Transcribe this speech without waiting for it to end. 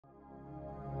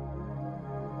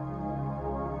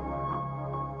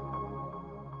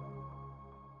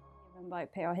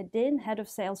by Per Hedin, Head of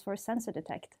Sales for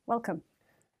SensoDetect. Welcome.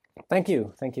 Thank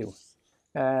you.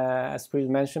 As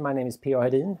previously mentioned, my name is Per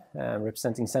Hedin,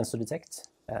 representing SensoDetect.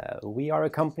 We are a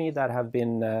company that have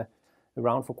been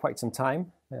around for quite some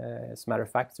time. As a matter of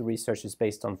fact, the research is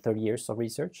based on 30 years of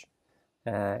research.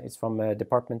 It's from a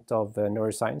Department of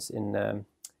Neuroscience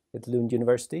at Lund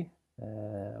University.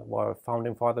 Our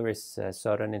founding father is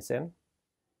Søren Nielsen,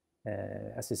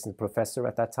 assistant professor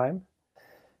at that time.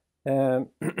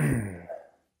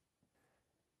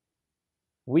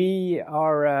 We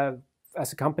are,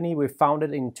 as a company, we were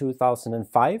founded in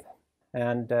 2005,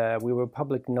 and we were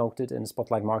publicly noted in the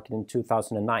Spotlight market in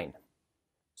 2009.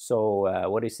 So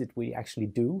what is it we actually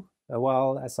do?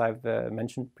 Well, as I've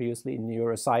mentioned previously, in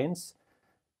neuroscience,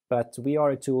 but we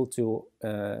are a tool to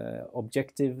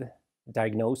objective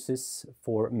diagnosis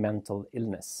for mental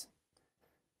illness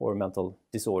or mental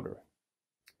disorder.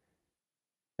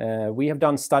 We have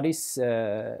done studies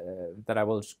that I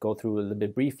will go through a little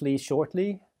bit briefly,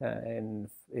 shortly, in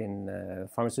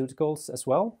pharmaceuticals as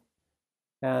well.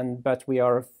 But we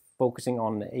are focusing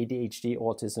on ADHD,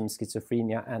 autism,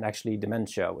 schizophrenia, and actually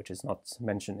dementia, which is not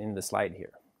mentioned in the slide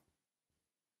here.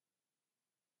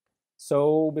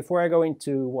 So before I go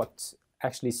into what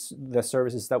actually the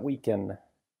services that we can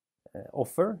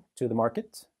offer to the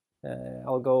market,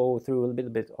 I'll go through a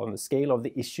little bit on the scale of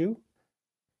the issue.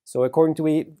 So according to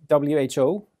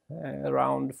WHO,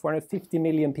 around 450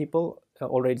 million people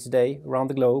already today around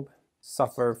the globe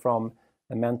suffer from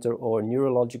a mental or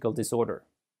neurological disorder.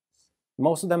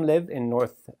 Most of them live in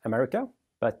North America,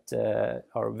 but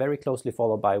are very closely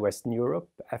followed by Western Europe,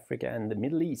 Africa, and the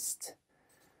Middle East.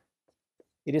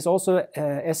 It is also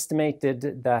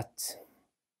estimated that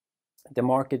the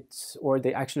market, or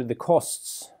the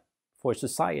costs for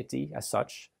society as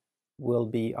such, will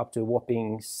be up to a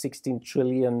whopping 16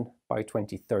 trillion by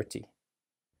 2030.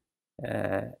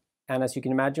 And as you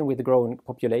can imagine, with the growing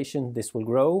population, this will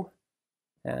grow,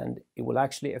 and it will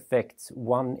actually affect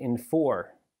 1 in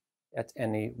 4 at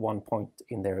any one point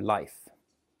in their life.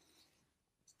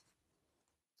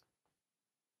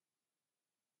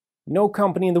 No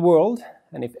company in the world,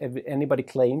 and if anybody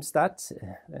claims that,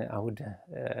 I would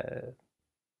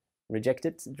reject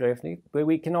it directly, but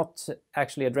we cannot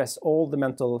actually address all the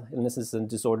mental illnesses and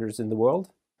disorders in the world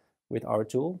with our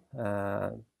tool,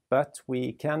 but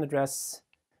we can address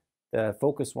the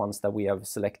focus ones that we have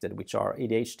selected, which are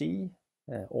ADHD,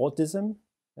 autism,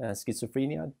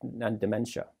 schizophrenia, and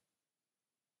dementia.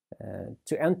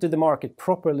 To enter the market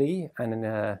properly and in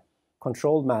a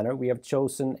controlled manner, we have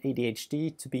chosen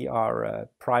ADHD to be our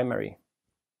primary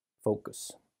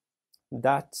focus.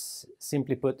 That,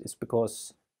 simply put, is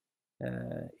because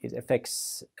it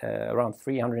affects around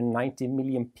 390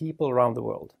 million people around the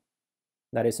world.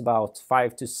 That is about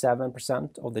 5 to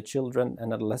 7% of the children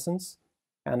and adolescents,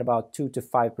 and about 2 to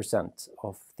 5%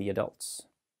 of the adults.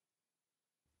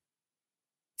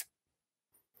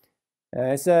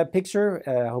 It's a picture.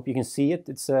 I hope you can see it.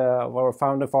 It's our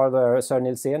founder father, Søren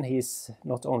Nielsen. He's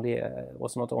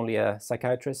was not only a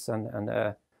psychiatrist and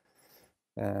a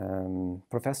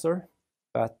professor,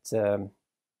 but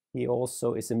he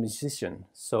also is a musician.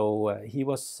 So he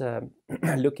was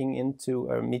looking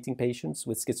into meeting patients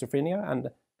with schizophrenia,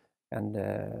 and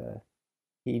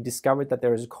he discovered that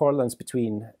there is a correlation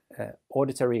between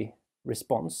auditory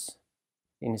response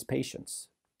in his patients,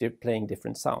 playing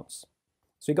different sounds.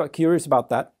 So he got curious about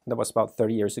that. That was about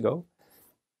 30 years ago.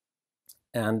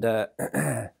 And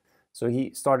so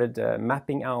he started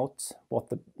mapping out what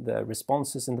the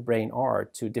responses in the brain are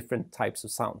to different types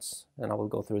of sounds. And I will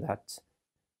go through that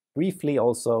briefly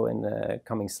also in the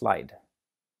coming slide.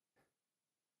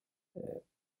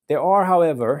 There are,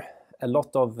 however, a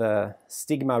lot of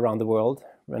stigma around the world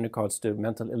when it comes to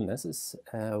mental illnesses.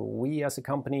 We as a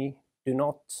company do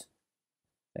not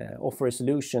offer a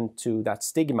solution to that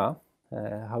stigma.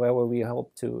 However, we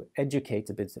hope to educate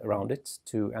a bit around it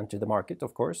to enter the market,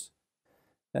 of course.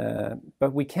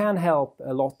 But we can help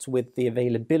a lot with the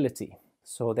availability.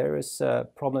 So there is a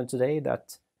problem today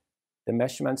that the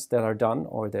measurements that are done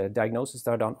or the diagnoses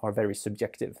that are done are very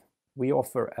subjective. We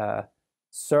offer a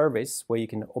service where you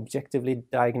can objectively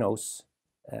diagnose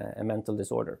a mental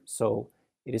disorder. So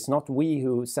it is not we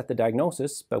who set the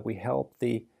diagnosis, but we help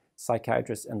the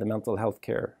psychiatrists and the mental health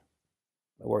care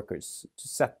workers to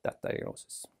set that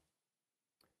diagnosis.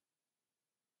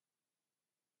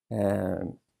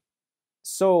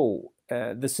 So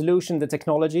the solution, the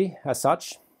technology as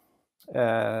such.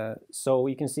 So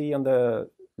you can see on the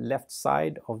left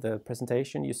side of the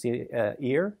presentation, you see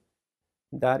ear.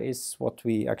 That is what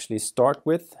we actually start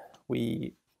with.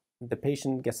 The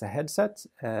patient gets a headset,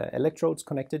 electrodes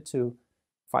connected to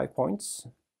 5 points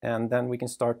and then we can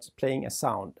start playing a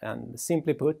sound. And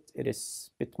simply put, it is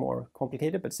a bit more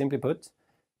complicated, but simply put,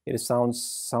 it is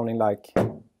sounding like,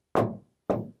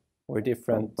 or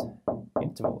different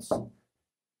intervals.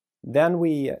 Then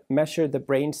we measure the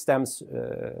brainstem's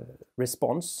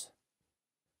response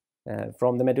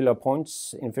from the medullary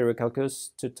points, inferior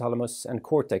calculus to thalamus and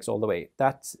cortex all the way.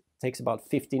 That takes about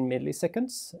 15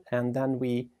 milliseconds, and then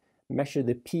we measure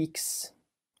the peaks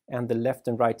and the left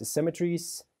and right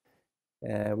asymmetries.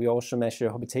 We also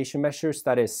measure habitation measures.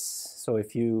 That is, so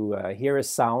if you hear a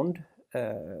sound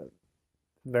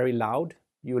very loud,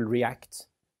 you will react,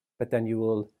 but then you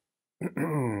will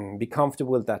be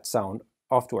comfortable with that sound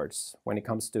afterwards. When it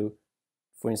comes to,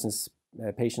 for instance,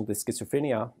 a patient with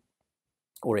schizophrenia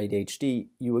or ADHD,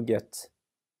 you will get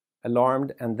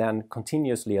alarmed and then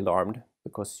continuously alarmed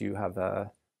because you have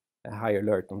a high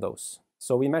alert on those.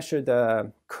 So we measure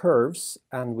the curves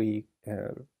and we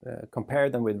compare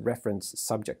them with reference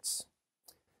subjects.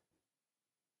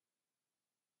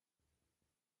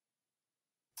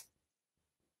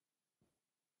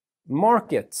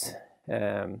 Market.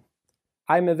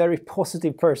 I'm a very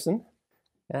positive person,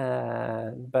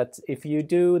 but if you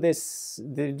do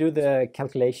the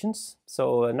calculations,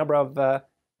 so a number of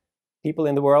people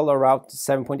in the world are around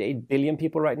 7.8 billion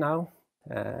people right now.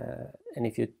 And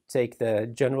if you take the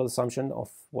general assumption of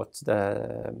what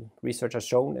the research has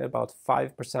shown, about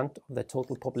 5% of the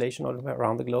total population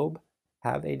around the globe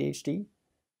have ADHD.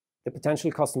 The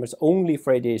potential customers only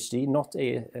for ADHD, not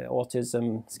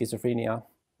autism, schizophrenia,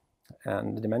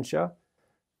 and dementia,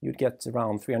 you'd get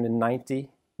around 390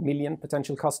 million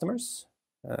potential customers.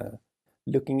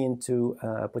 Looking into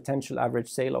a potential average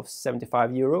sale of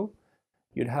 €75,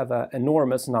 you'd have an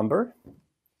enormous number.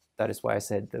 That is why I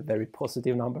said the very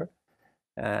positive number.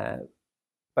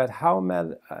 But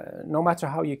no matter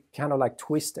how you kind of like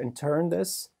twist and turn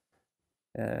this,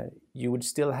 you would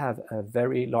still have a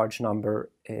very large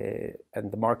number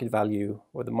and the market value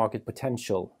or the market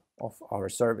potential of our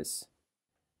service.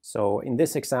 So in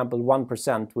this example,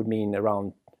 1% would mean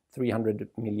around 300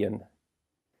 million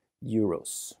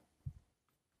euros.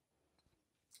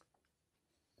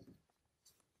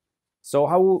 So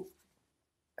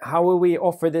how will we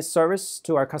offer this service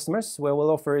to our customers? Well,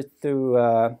 we'll offer it through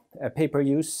a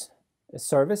pay-per-use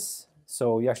service.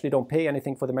 So you actually don't pay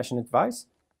anything for the measurement device,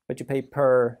 but you pay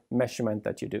per measurement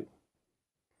that you do.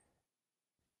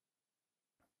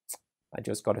 I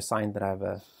just got a sign that I have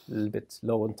a little bit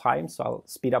low on time, so I'll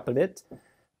speed up a bit.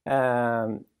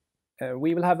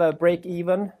 We will have a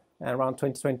break-even around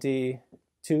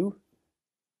 2022,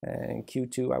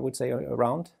 Q2, I would say,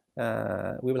 around.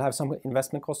 We will have some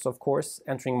investment costs, of course,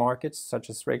 entering markets such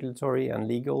as regulatory and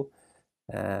legal.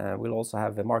 We'll also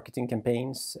have the marketing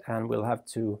campaigns, and we'll have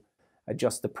to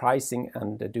adjust the pricing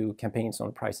and do campaigns on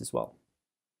the price as well.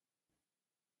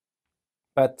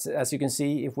 But as you can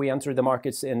see, if we enter the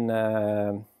markets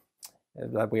that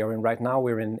we are in right now,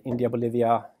 we're in India,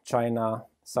 Bolivia, China,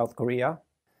 South Korea,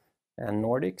 and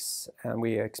Nordics, and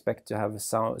we expect to have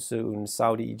soon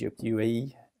Saudi, Egypt,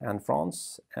 UAE, and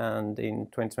France. And in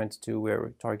 2022, we're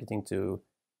targeting to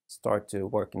start to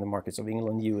work in the markets of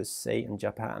England, USA, and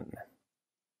Japan.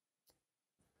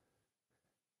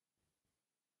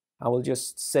 I will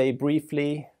just say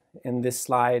briefly in this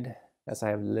slide, as I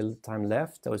have a little time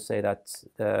left, I would say that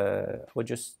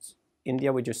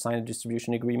India, we just signed a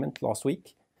distribution agreement last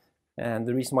week. And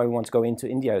the reason why we want to go into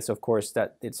India is, of course,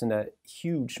 that it's in a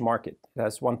huge market. It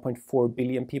has 1.4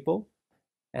 billion people.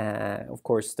 Of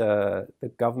course, the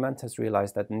government has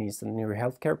realized that it needs a new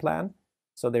healthcare plan.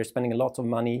 So they're spending a lot of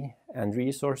money and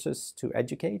resources to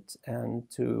educate and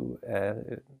to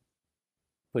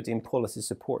put in policy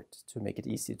support to make it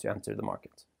easy to enter the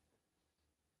market.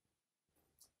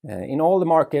 In all the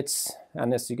markets,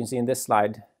 and as you can see in this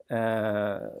slide,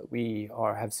 we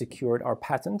have secured our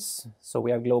patents. So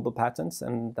we have global patents,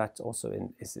 and that also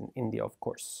is in India, of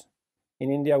course.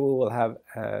 In India, we will have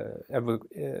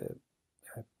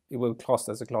it will class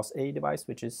as a Class A device,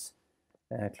 which is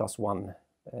Class 1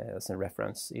 as a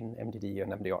reference in MDD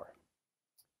and MDR.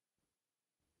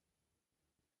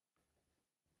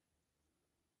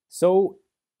 So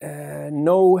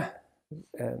no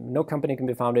company can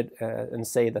be founded and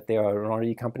say that they are an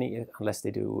R&D company unless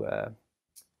they do a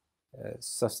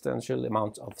substantial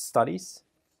amount of studies.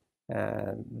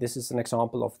 This is an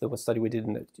example of the study we did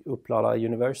in Uppsala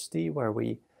University, where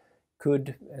we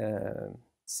could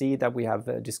see that we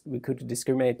could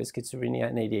discriminate with schizophrenia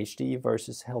and ADHD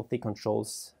versus healthy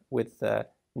controls with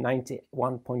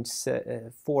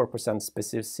 91.4%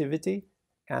 specificity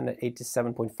and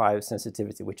 87.5%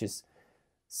 sensitivity, which is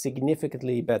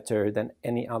significantly better than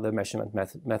any other measurement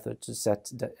method to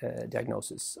set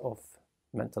diagnosis of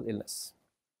mental illness.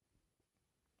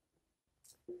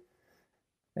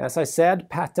 As I said,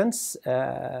 patents,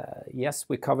 yes,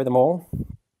 we cover them all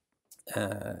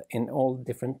in all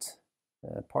different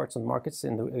parts of the markets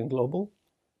in global.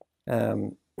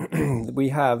 We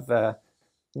have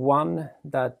one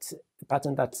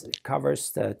patent that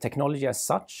covers the technology as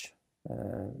such.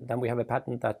 Then we have a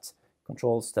patent that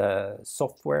controls the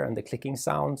software and the clicking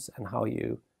sounds and how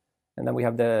you. And then we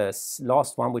have the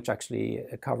last one, which actually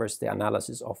covers the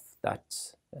analysis of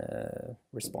that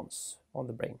response on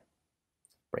the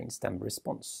brainstem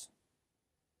response.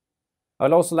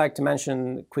 I'd also like to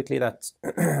mention quickly that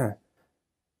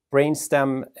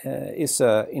brainstem is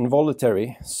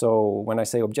involuntary. So when I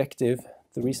say objective,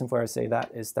 the reason for I say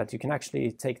that is that you can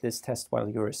actually take this test while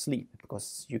you're asleep,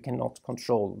 because you cannot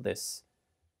control this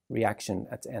reaction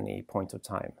at any point of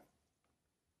time.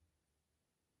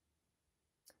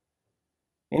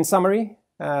 In summary,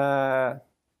 there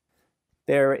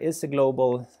is a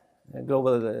global,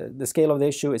 the scale of the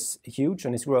issue is huge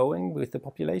and is growing with the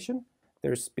population.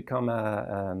 There's become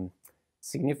a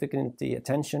significant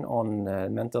attention on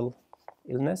mental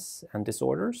illness and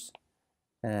disorders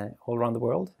all around the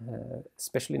world,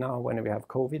 especially now when we have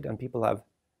COVID and people have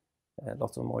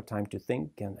lots of more time to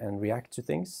think and react to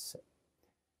things.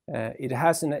 It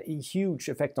has a huge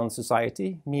effect on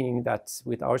society, meaning that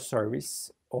with our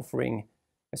service, offering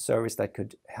a service that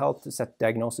could help to set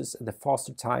diagnosis at a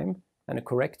faster time and a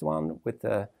correct one with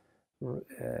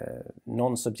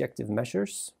non-subjective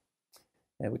measures,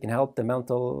 we can help the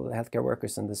mental healthcare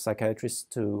workers and the psychiatrists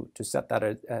to set that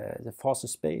at a faster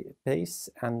pace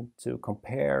and to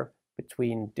compare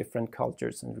between different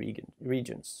cultures and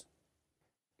regions.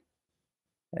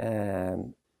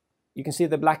 You can see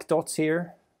the black dots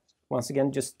here. Once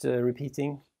again, just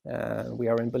repeating, we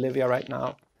are in Bolivia right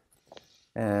now,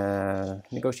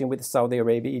 negotiating with Saudi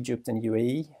Arabia, Egypt and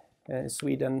UAE,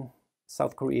 Sweden,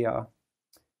 South Korea,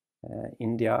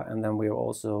 India, and then we're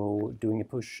also doing a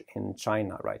push in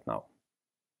China right now.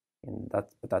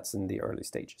 But that's in the early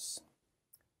stages.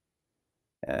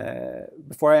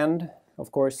 Before I end,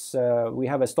 of course, we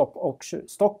have a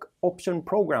stock option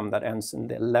program that ends in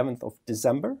the 11th of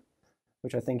December,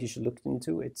 which I think you should look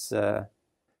into. It's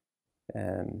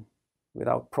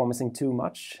without promising too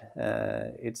much,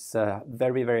 it's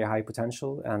very, very high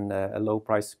potential and a low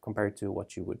price compared to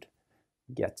what you would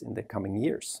get in the coming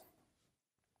years.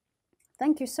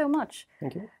 Thank you so much.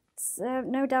 Thank you. It's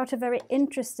no doubt a very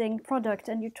interesting product,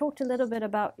 and you talked a little bit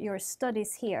about your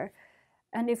studies here.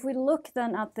 And if we look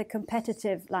then at the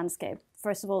competitive landscape,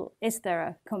 first of all, is there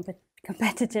a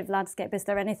competitive landscape? Is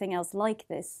there anything else like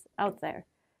this out there?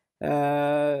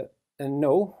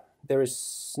 No, there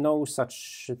is no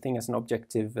such thing as an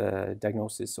objective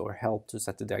diagnosis or help to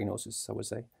set the diagnosis, I would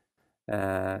say.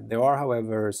 There are,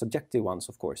 however, subjective ones,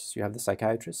 of course. You have the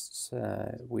psychiatrists,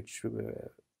 which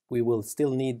we will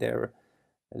still need their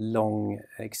long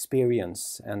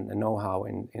experience and know-how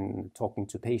in talking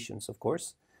to patients, of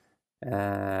course.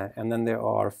 And then there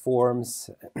are forms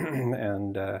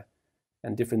and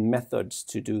different methods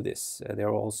to do this. There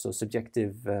are also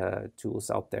subjective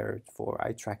tools out there for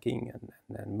eye tracking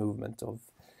and movement of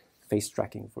face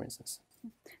tracking, for instance.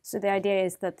 So the idea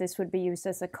is that this would be used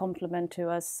as a complement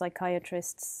to a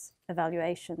psychiatrist's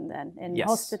evaluation then in Yes.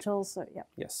 hospitals? Or, yeah.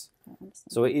 Yes.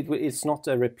 So it's not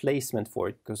a replacement for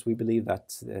it, because we believe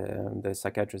that the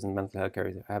psychiatrists and mental health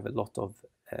care have a lot of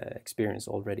experience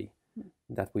already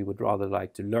that we would rather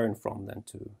like to learn from than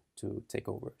to take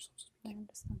over. So to speak. I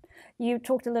understand. You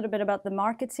talked a little bit about the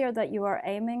markets here that you are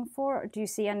aiming for. Do you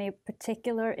see any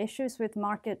particular issues with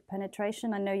market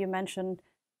penetration? I know you mentioned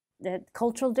the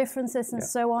cultural differences and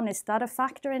so on. Is that a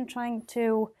factor in trying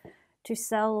to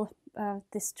sell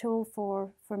this tool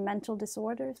for mental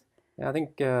disorders? Yeah, I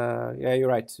think, yeah, you're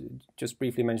right. Just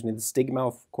briefly mentioning the stigma,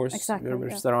 of course,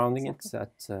 surrounding it.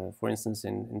 That, for instance,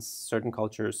 in certain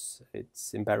cultures,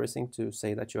 it's embarrassing to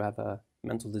say that you have a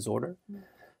mental disorder.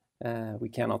 We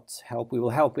cannot help. We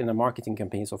will help in the marketing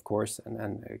campaigns, of course,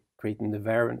 and creating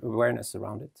the awareness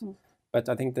around it. But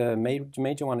I think the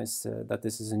major one is that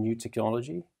this is a new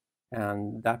technology,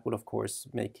 and that would, of course,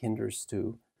 make hinders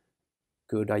to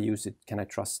could I use it, can I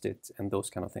trust it, and those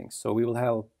kind of things. So we will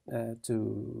help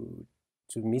to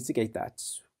mitigate that.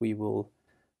 We will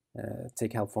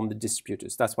take help from the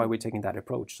distributors. That's why we're taking that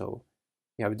approach. So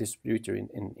we have a distributor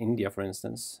in India, for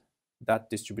instance. That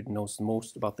distributor knows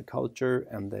most about the culture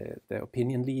and the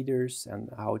opinion leaders and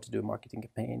how to do a marketing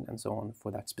campaign and so on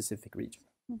for that specific region.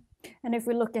 And if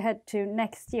we look ahead to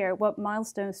next year, what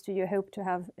milestones do you hope to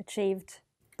have achieved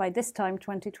by this time,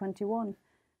 2021?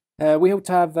 We hope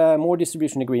to have more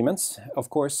distribution agreements. Of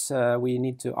course, we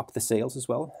need to up the sales as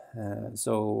well.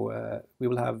 So we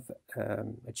will have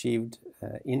achieved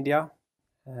India,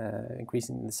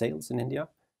 increasing the sales in India.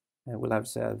 We'll have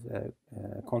a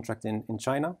contract in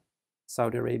China,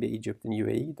 Saudi Arabia, Egypt, and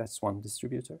UAE. That's one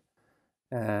distributor.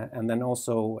 And then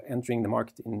also entering the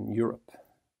market in Europe.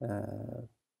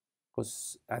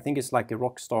 Because I think it's like a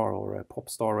rock star or a pop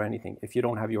star or anything. If you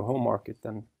don't have your home market,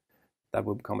 then that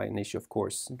will become an issue, of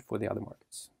course, for the other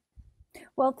markets.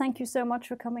 Well, thank you so much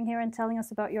for coming here and telling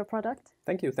us about your product.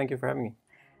 Thank you. Thank you for having me.